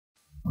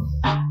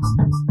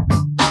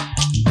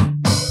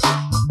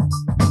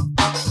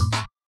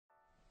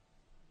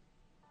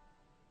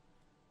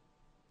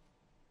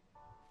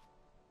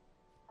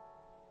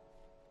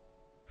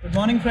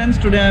morning friends,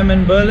 today I am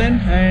in Berlin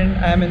and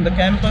I am in the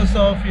campus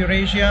of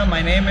Eurasia.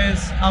 My name is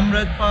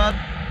Amratpal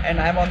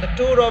and I am on the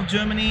tour of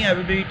Germany. I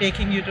will be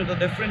taking you to the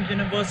different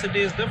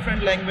universities,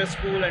 different language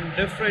school and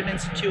different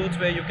institutes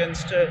where you can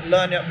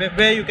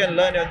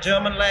learn your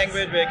German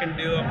language, where you can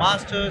do a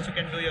master's, you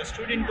can do your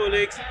student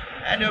colleagues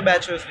and your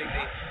bachelor's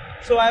degree.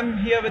 So I'm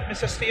here with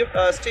Mr.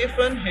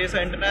 Stephen. He is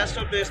an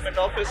international placement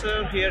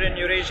officer here in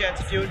Eurasia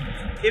Institute.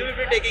 He will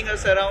be taking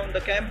us around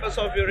the campus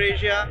of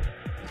Eurasia.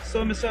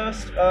 So Mr.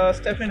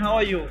 Stephen, how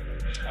are you?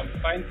 I'm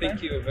fine,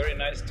 thank you. Very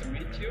nice to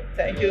meet you.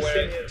 Thank you. We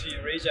went to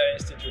Eurasia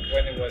Institute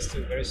when it was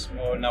still very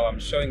small. Now I'm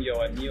showing you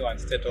our new and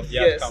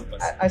state-of-the-art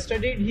campus. I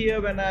studied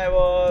here when I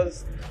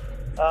was.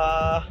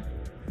 I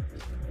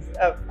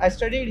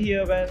studied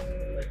here when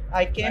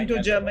I came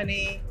to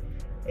Germany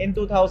in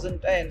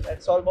 2010.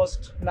 That's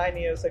almost 9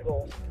 years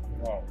ago.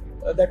 Wow.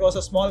 That was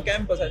a small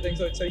campus, I think.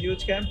 So it's a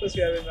huge campus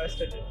you have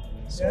invested in.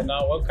 So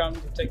now welcome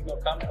to Techno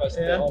Campus,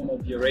 the home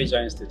of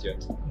Eurasia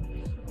Institute.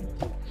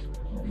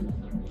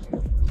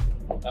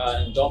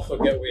 And don't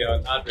forget we are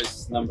on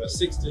address number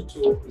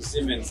 62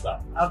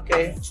 Siemensland.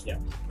 Okay. Yeah.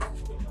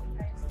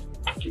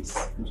 Please.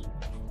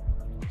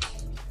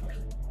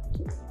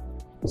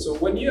 So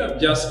when you have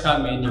just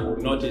come in, you will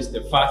notice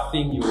the first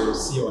thing you will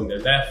see on the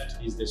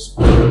left is the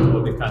school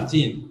or the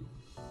canteen.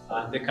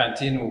 And the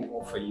canteen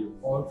will offer you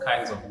all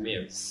kinds of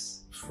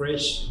meals,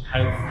 fresh,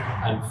 healthy,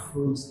 and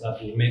fruits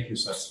that will make you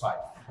satisfied.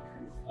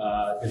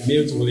 The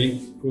meals will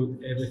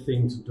include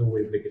everything to do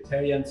with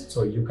vegetarians,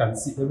 so you can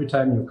see every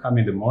time you come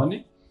in the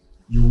morning,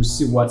 you will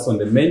see what's on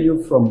the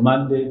menu from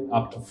Monday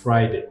up to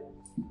Friday.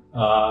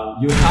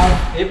 You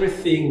have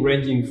everything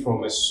ranging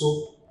from a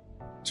soup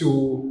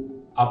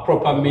to a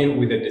proper meal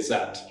with a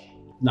dessert.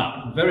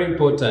 Now, very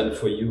important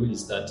for you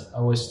is that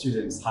our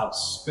students have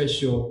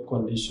special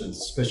conditions,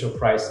 special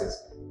prices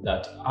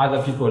that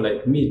other people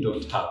like me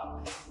don't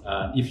have.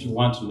 If you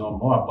want to know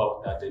more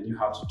about that, then you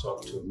have to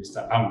talk to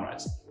Mr.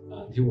 Amrat.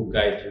 He will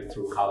guide you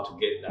through how to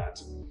get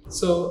that.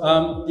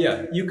 So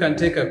yeah, you can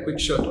take a quick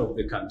shot of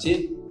the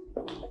canteen.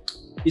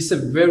 It's a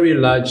very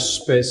large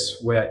space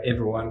where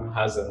everyone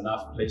has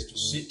enough place to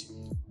sit.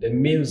 The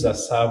meals are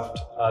served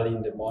early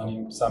in the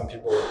morning. Some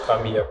people will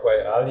come here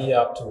quite early,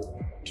 up to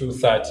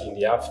 2:30 in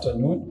the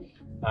afternoon.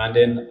 And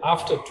then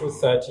after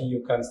 2:30,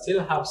 you can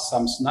still have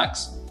some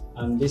snacks.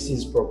 And this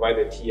is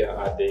provided here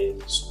at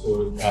the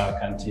school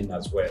canteen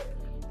as well.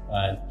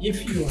 And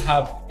if you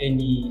have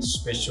any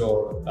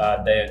special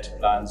diet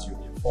plans, you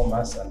inform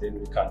us and then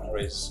we can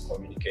always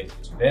communicate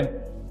to them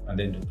and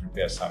then to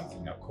prepare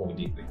something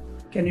accordingly.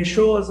 Can you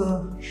show us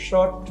a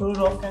short tour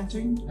of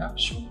canteen? Yeah,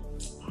 sure.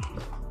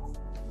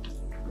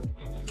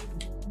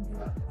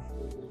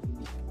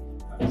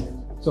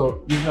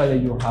 So usually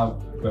you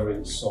have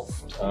very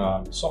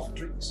soft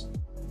drinks,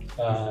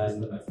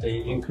 and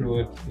they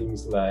include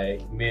things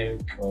like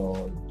milk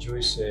or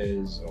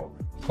juices or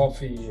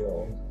coffee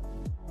or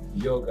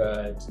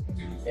yogurt,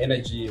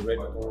 energy, Red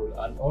Bull,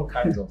 and all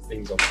kinds of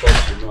things. Of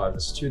course, you know, as a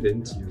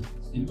student,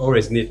 you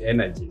always need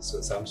energy,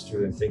 so some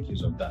students take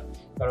use of that.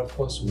 But of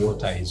course,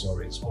 water is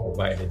always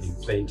provided in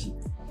plenty.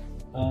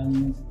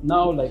 And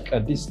now, like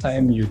at this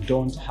time, you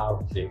don't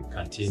have the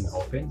canteen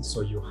open,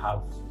 so you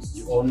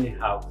only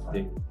have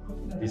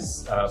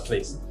this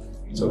place.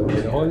 So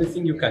the only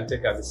thing you can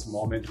take at this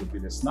moment would be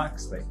the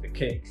snacks, like the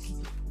cake,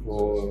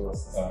 or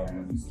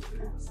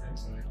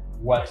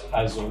what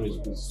has always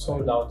been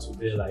sold out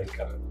today, like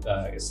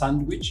a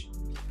sandwich.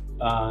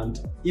 And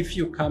if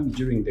you come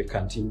during the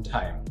canteen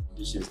time,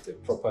 which is the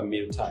proper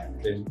meal time,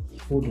 then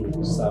food will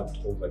be served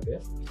over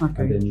there,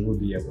 and then you will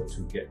be able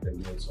to get the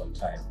meals on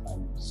time.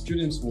 And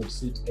students will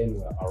sit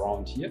anywhere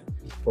around here,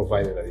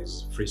 provided there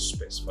is free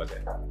space for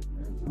them.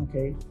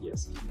 Okay.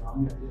 Yes.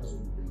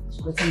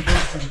 That's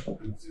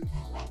interesting.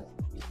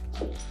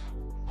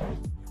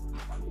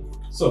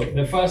 So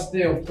the first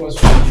day, of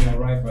course, when you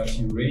arrive at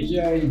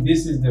Eurasia,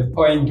 this is the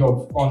point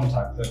of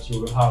contact that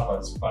you will have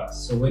as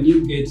first. So when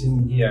you get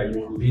in here,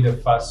 you will be the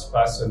first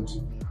person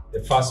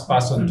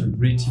to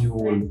greet you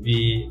will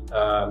be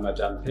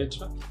Madame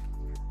Petra.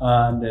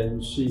 And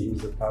then she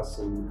is the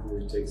person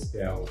who takes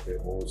care of the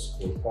whole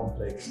school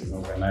complex in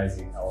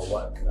organizing our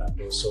work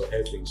and also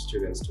helping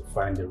students to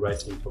find the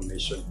right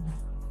information.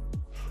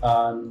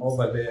 And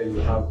over there you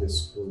have the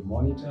school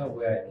monitor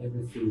where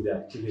everything, the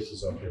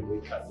activities of the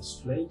week are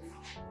displayed.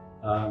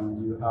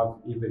 You have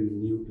even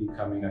new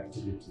incoming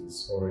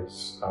activities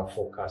always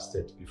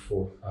forecasted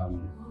before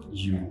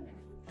you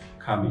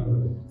come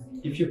in.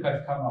 If you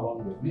can come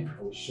along with me,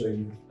 I will show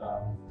you.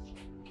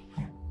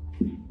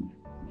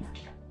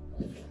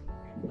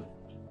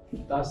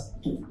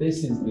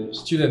 This is the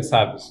student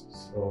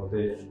services, or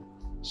the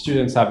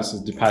student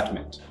services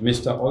department.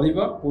 Mr.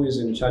 Oliver, who is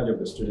in charge of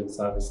the student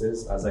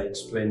services, as I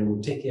explained,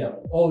 will take care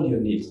of all your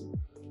needs,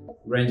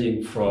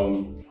 ranging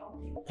from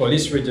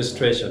police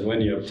registration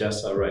when you have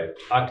just arrived,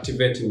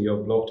 activating your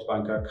blocked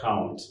bank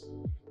account,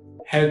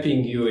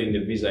 helping you in the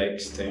visa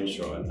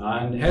extension,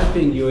 and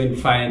helping you in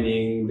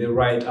finding the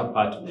right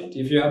apartment.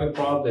 If you have a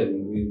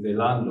problem with the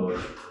landlord,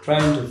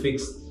 trying to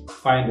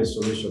find a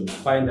solution,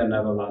 find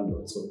another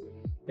landlord. So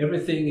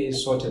Everything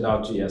is sorted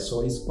out here,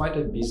 so it's quite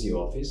a busy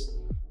office.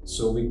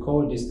 So we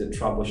call this the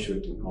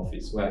troubleshooting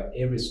office, where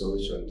every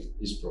solution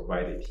is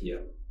provided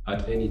here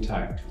at any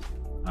time.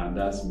 And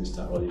that's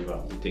Mr. Oliver,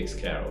 who takes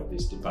care of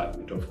this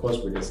department, of course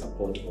with the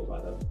support of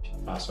other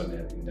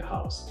personnel in the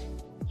house.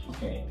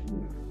 Okay.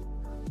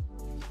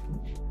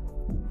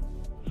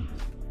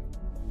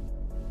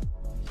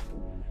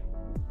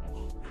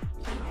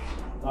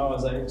 Now,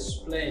 as I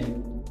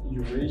explained,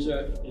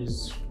 Eurasia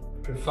is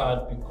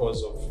preferred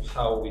because of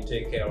how we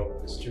take care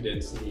of the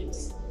students'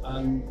 needs.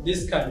 And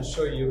this can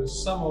show you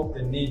some of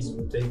the needs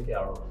we take care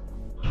of.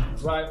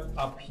 Right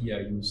up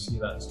here, you see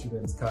that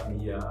students come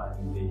here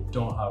and they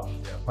don't have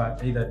their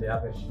apartment. Either they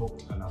haven't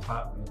booked an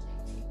apartment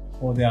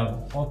or they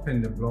have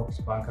opened the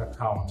blocked bank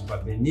account,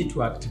 but they need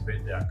to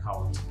activate their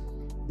account.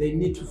 They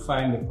need to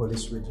find the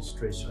police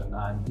registration,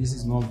 and this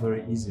is not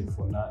very easy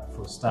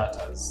for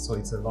starters, so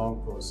it's a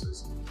long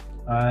process.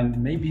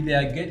 And maybe they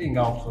are getting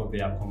out of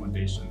their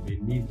accommodation. They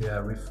need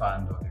their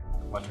refund, or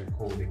what we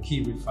call the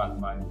key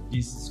refund money.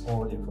 This is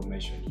all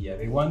information here.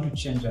 They want to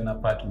change an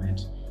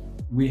apartment.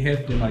 We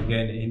help them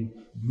again in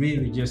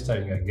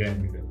re-registering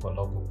again with the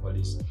local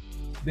police.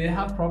 They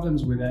have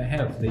problems with their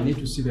health. They need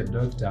to see the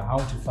doctor, how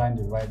to find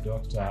the right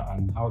doctor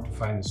and how to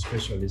find a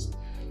specialist,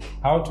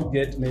 how to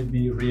get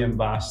maybe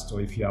reimbursed,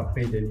 or if you have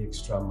paid any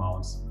extra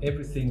amounts.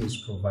 Everything is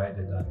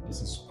provided, and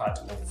this is part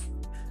of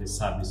the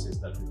services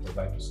that we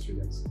provide to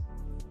students.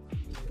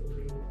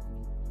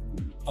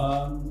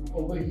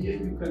 Over here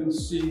you can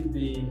see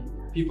the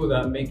people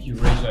that make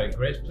Eurasia a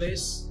great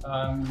place.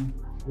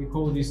 We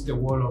call this the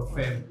Wall of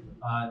Fame,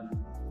 and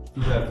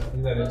these are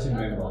the team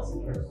members.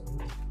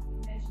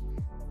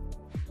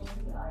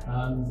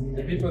 And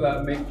the people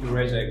that make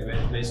Eurasia a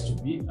great place to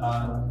be,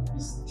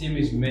 this team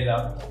is made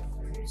up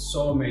of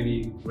so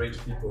many great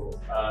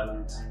people.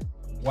 And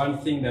one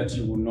thing that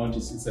you will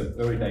notice, it's a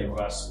very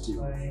diverse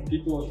team.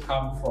 People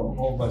come from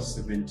over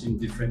 17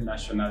 different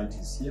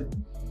nationalities here.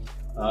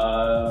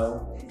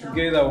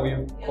 Together we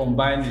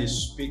combinedly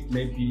speak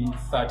maybe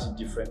 30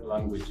 different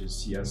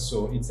languages here,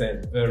 so it's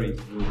a very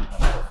good and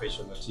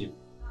professional team.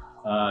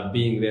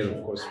 Being led,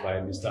 of course, by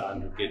Mr.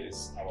 Andrew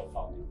Geddes, our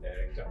founding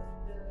director.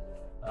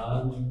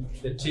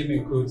 The team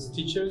includes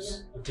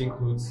teachers, it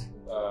includes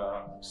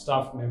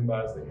staff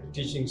members, the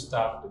teaching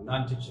staff, the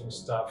non-teaching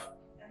staff,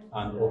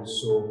 and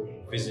also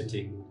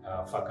visiting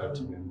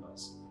faculty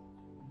members.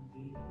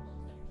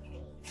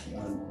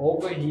 And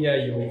over here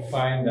you will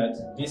find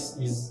that this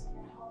is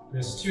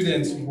the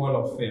Students' Wall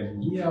of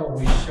Fame. Here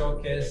we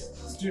showcase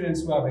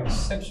students who have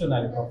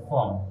exceptionally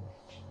performed.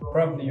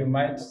 Probably you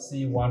might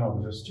see one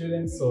of your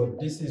students, so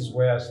this is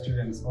where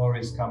students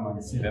always come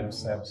and see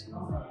themselves.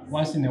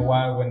 Once in a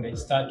while, when they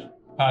start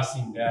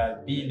passing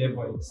their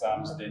B-level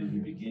exams, then we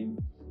begin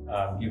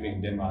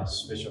giving them a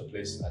special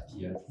place at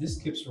here.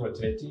 This keeps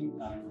rotating,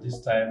 and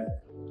this time,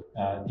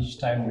 each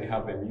time we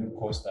have a new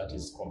course that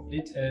is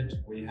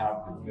completed, we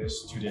have the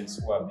best students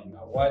who are being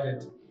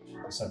awarded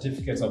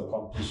certificates of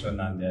completion,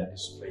 and they're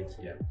displayed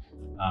here.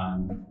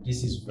 And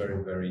this is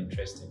very, very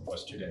interesting for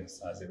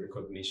students as a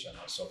recognition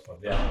also for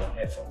their own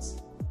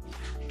efforts.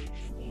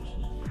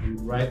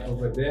 And right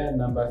over there,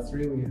 number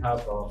 3, we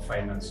have our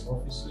finance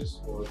officers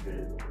for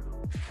the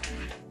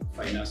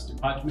finance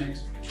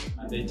department,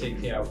 and they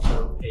take care of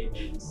all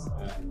payments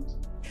and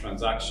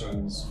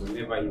transactions.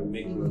 Whenever you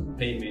make your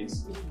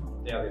payments,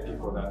 they are the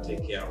people that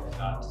take care of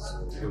that.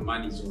 So your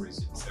money is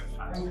always in safe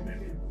hands with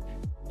them.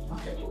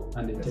 Okay.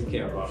 And they take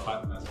care of our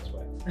partners as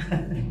well.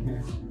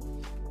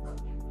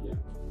 Yeah.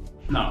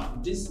 Now,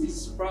 this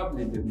is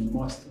probably the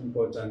most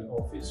important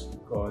office,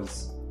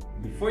 because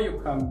before you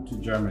come to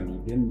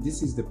Germany, then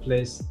this is the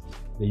place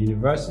the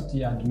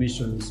university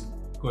admissions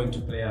going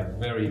to play a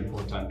very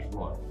important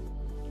role.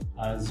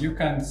 As you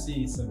can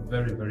see, it's a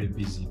very, very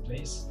busy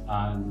place,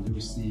 and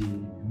you see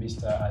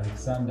Mr.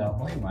 Alexander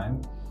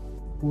Hoyman,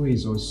 who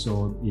is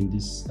also in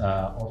this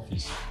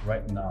office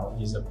right now.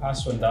 Is a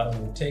person that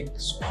will take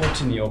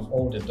scrutiny of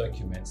all the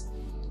documents.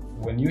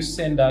 When you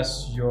send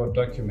us your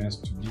documents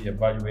to be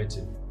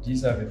evaluated,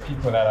 these are the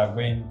people that are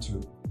going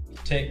to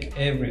take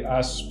every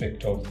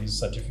aspect of these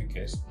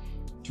certificates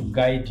to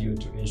guide you,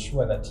 to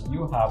ensure that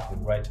you have the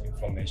right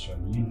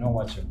information. You know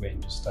what you're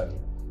going to study.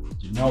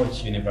 You know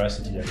which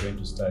university you're going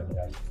to study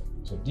at.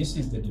 So this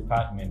is the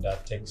department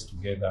that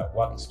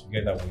works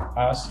together with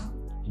us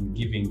in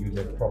giving you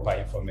the proper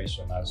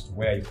information as to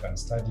where you can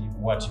study,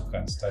 what you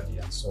can study,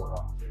 and so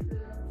on.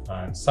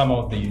 And some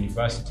of the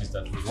universities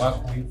that we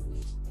work with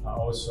are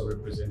also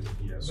represented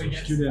here. So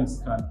students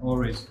can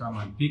always come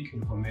and pick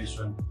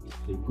information.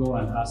 They go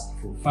and ask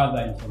for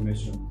further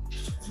information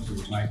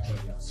to my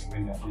colleagues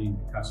when they're doing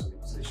the counseling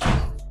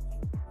sessions.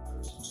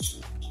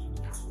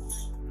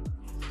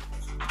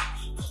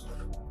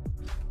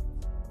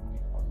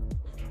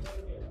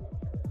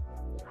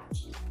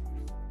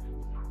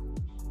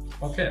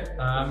 Okay,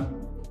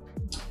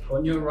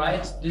 on your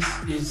right, this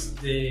is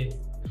the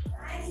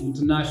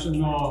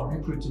International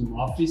Recruiting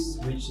Office,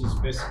 which is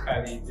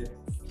basically the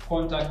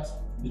contact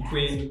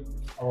between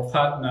our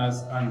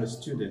partners and the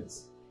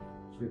students.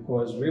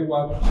 because we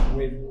work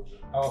with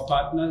our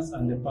partners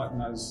and the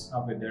partners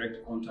have a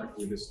direct contact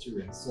with the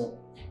students. So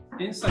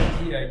inside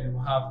here you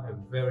have a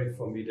very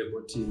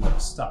formidable team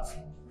of staff,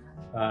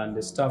 and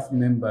the staff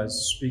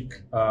members speak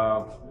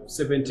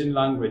 17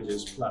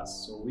 languages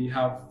plus. So we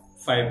have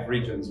 5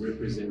 regions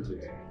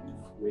represented.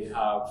 We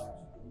have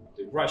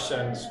the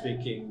Russian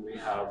speaking, we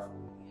have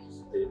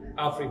the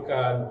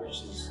African,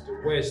 which is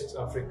the West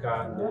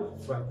African, the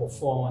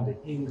Francophone, the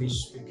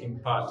English speaking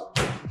part.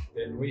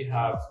 Then we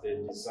have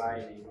the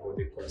designing or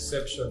the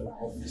conception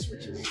office,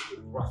 which is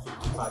the graphic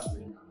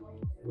department.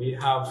 We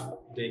have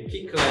the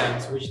key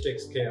clients, which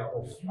takes care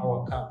of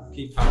our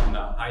key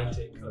partner, High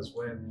Tech, as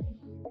well.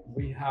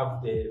 We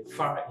have the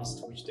Far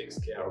East, which takes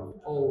care of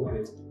all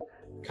the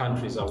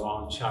countries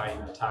around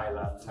China,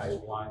 Thailand,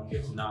 Taiwan,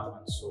 Vietnam,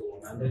 and so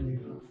on. And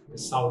then the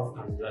South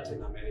and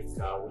Latin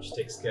America, which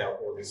takes care of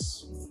all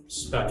this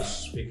Spanish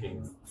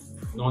speaking,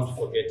 not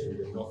forgetting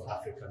the North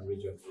African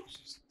region, which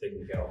is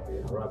taking care of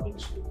the Arabic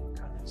speaking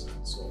countries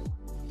and so on.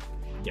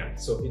 Yeah,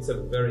 so it's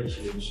a very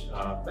huge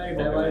Very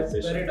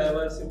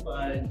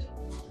diversified.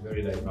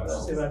 Very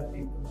diversified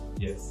People.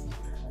 Yes.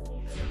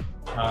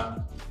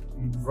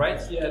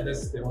 Right here,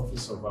 that's the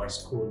office of our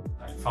school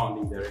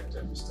founding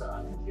director, Mr.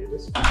 Andy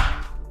Geddes,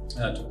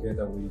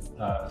 together with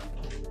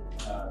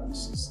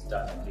Mrs.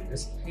 Dana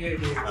Geddes.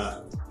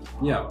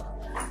 Yeah,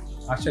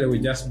 actually we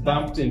just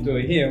bumped into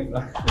him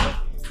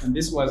and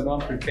this was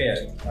not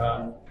prepared.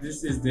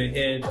 This is the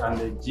head and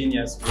the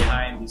genius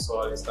behind this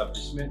whole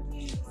establishment.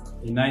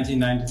 In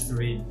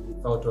 1993, we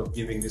thought of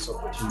giving this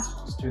opportunity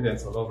to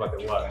students all over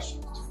the world.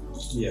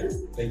 Yeah,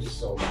 thank you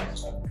so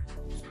much.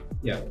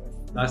 Yeah.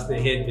 That's the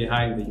head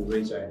behind the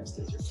Eurasia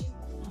Institute.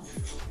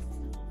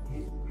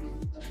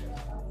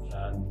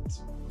 And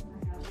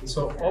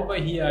so over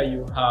here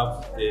you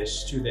have the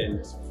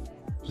student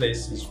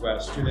places where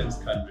students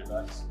can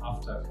relax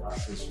after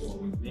classes,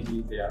 or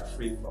maybe they are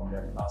free from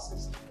their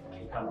classes.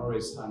 You can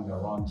always hang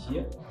around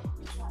here.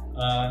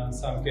 In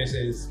some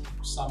cases,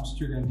 some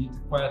students need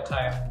quiet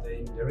time.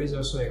 There is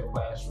also a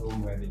quiet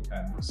room where they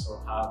can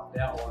also have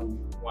their own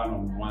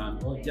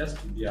one-on-one, or just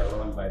to be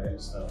alone by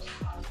themselves.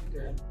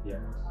 Okay. Yeah.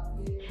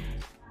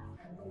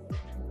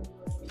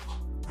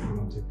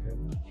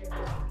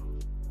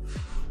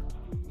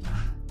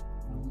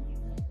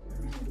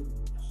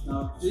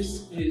 Now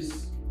this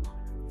is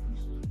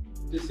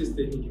the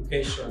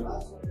education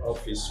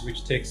office,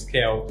 which takes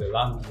care of the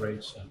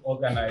language and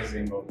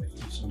organizing of the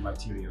teaching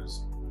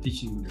materials,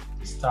 teaching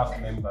the staff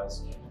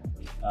members.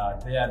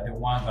 They are the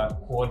ones that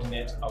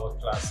coordinate our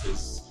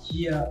classes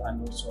here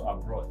and also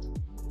abroad.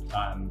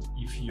 And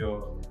if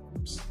you're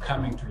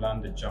coming to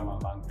learn the German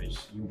language,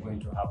 you're going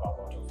to have a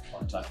lot of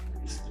contact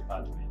with this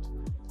department.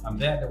 And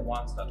they're the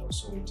ones that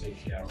also will take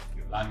care of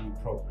your learning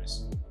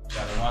progress.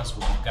 They're the ones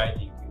who will be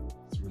guiding you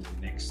through the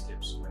next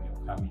steps when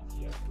you're coming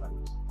here to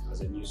learn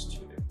as a new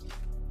student. Do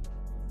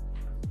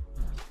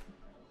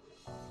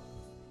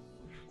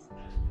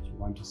you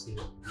want to see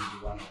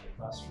maybe one of the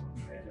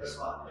classrooms?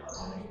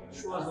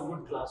 Show us the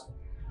good classroom.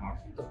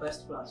 Okay. The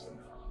best classroom.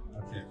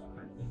 Okay.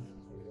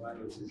 The one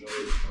which is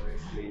always very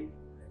clean,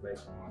 like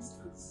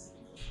masters.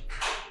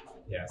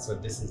 Yeah, so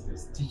this is the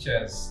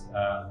teachers.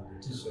 The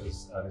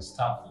teachers are the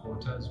staff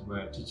quarters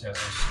where teachers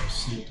also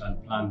sit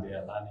and plan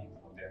their learning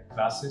for their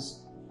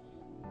classes.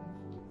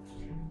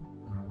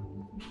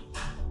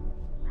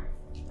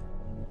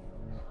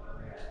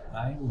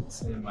 I would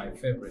say my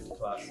favorite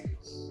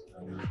classes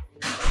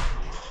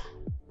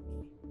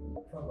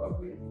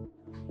probably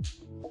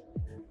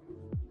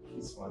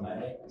this one. I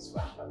like this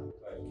one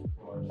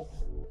because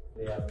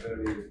they are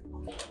very.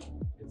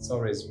 It's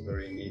always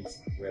very neat,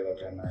 well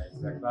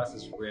organized. The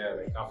classes where,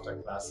 like after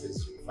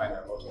classes, you find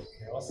a lot of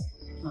chaos.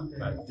 Okay.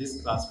 But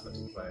this class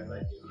particularly, I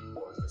like it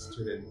because the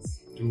students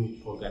do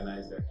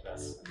organize their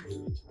class and do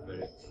it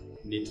very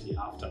neatly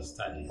after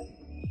studying.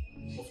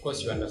 Of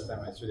course, you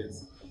understand my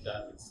students are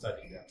done with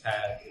studying, they're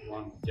tired, they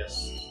want to just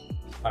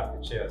pack the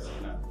chairs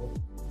in and go.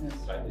 Yes.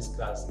 But this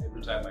class,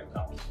 every time I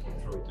come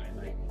through it, I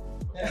like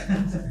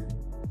it.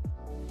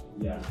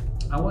 Yeah.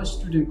 Our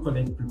student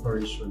college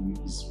preparation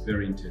is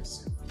very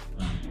intensive.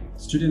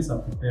 Students are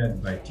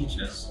prepared by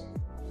teachers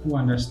who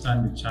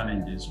understand the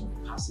challenges of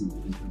passing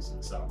the entrance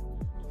exam.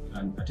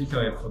 And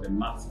particularly for the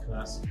math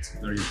class, it's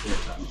very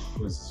important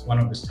because it's one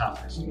of the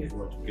toughest in the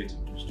world to get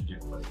into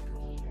student college.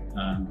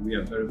 And we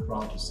are very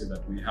proud to say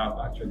that we have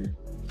actually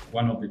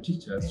one of the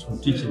teachers who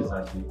teaches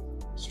at the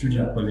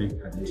student college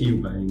at the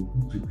TU Berlin,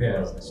 who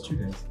prepares the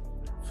students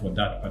for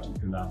that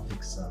particular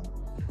exam,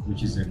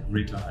 which is a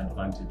greater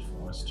advantage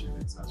for our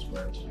students as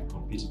well to be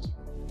competitive.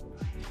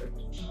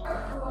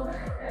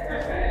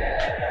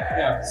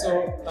 Yeah,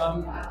 so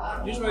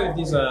usually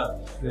these are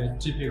the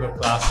typical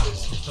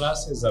classes. The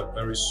classes are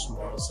very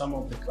small. Some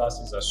of the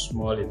classes are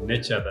small in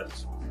nature that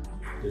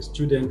the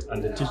student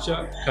and the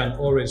teacher can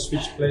always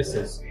switch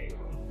places.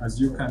 As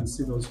you can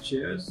see those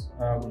chairs,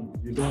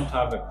 you don't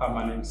have a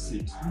permanent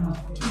seat.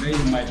 Today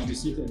you might be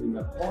seated in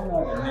the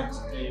corner, the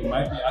next day you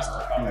might be asked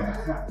to come in the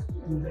front.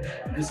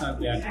 These are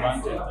the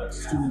advantage that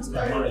students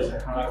can always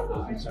interact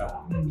with each other.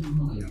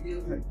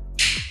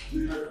 Yeah.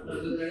 It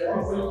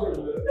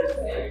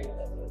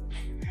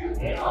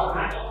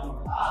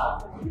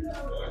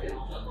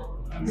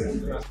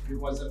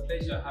was a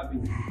pleasure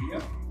having you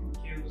here.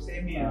 Thank you.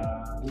 Same here.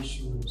 Wish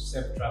you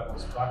safe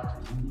travels back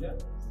to India.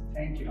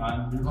 Thank you.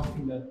 And we're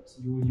hoping that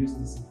you will use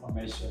this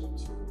information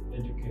to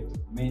educate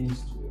many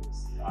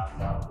students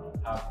and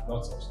have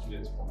lots of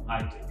students from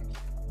high tech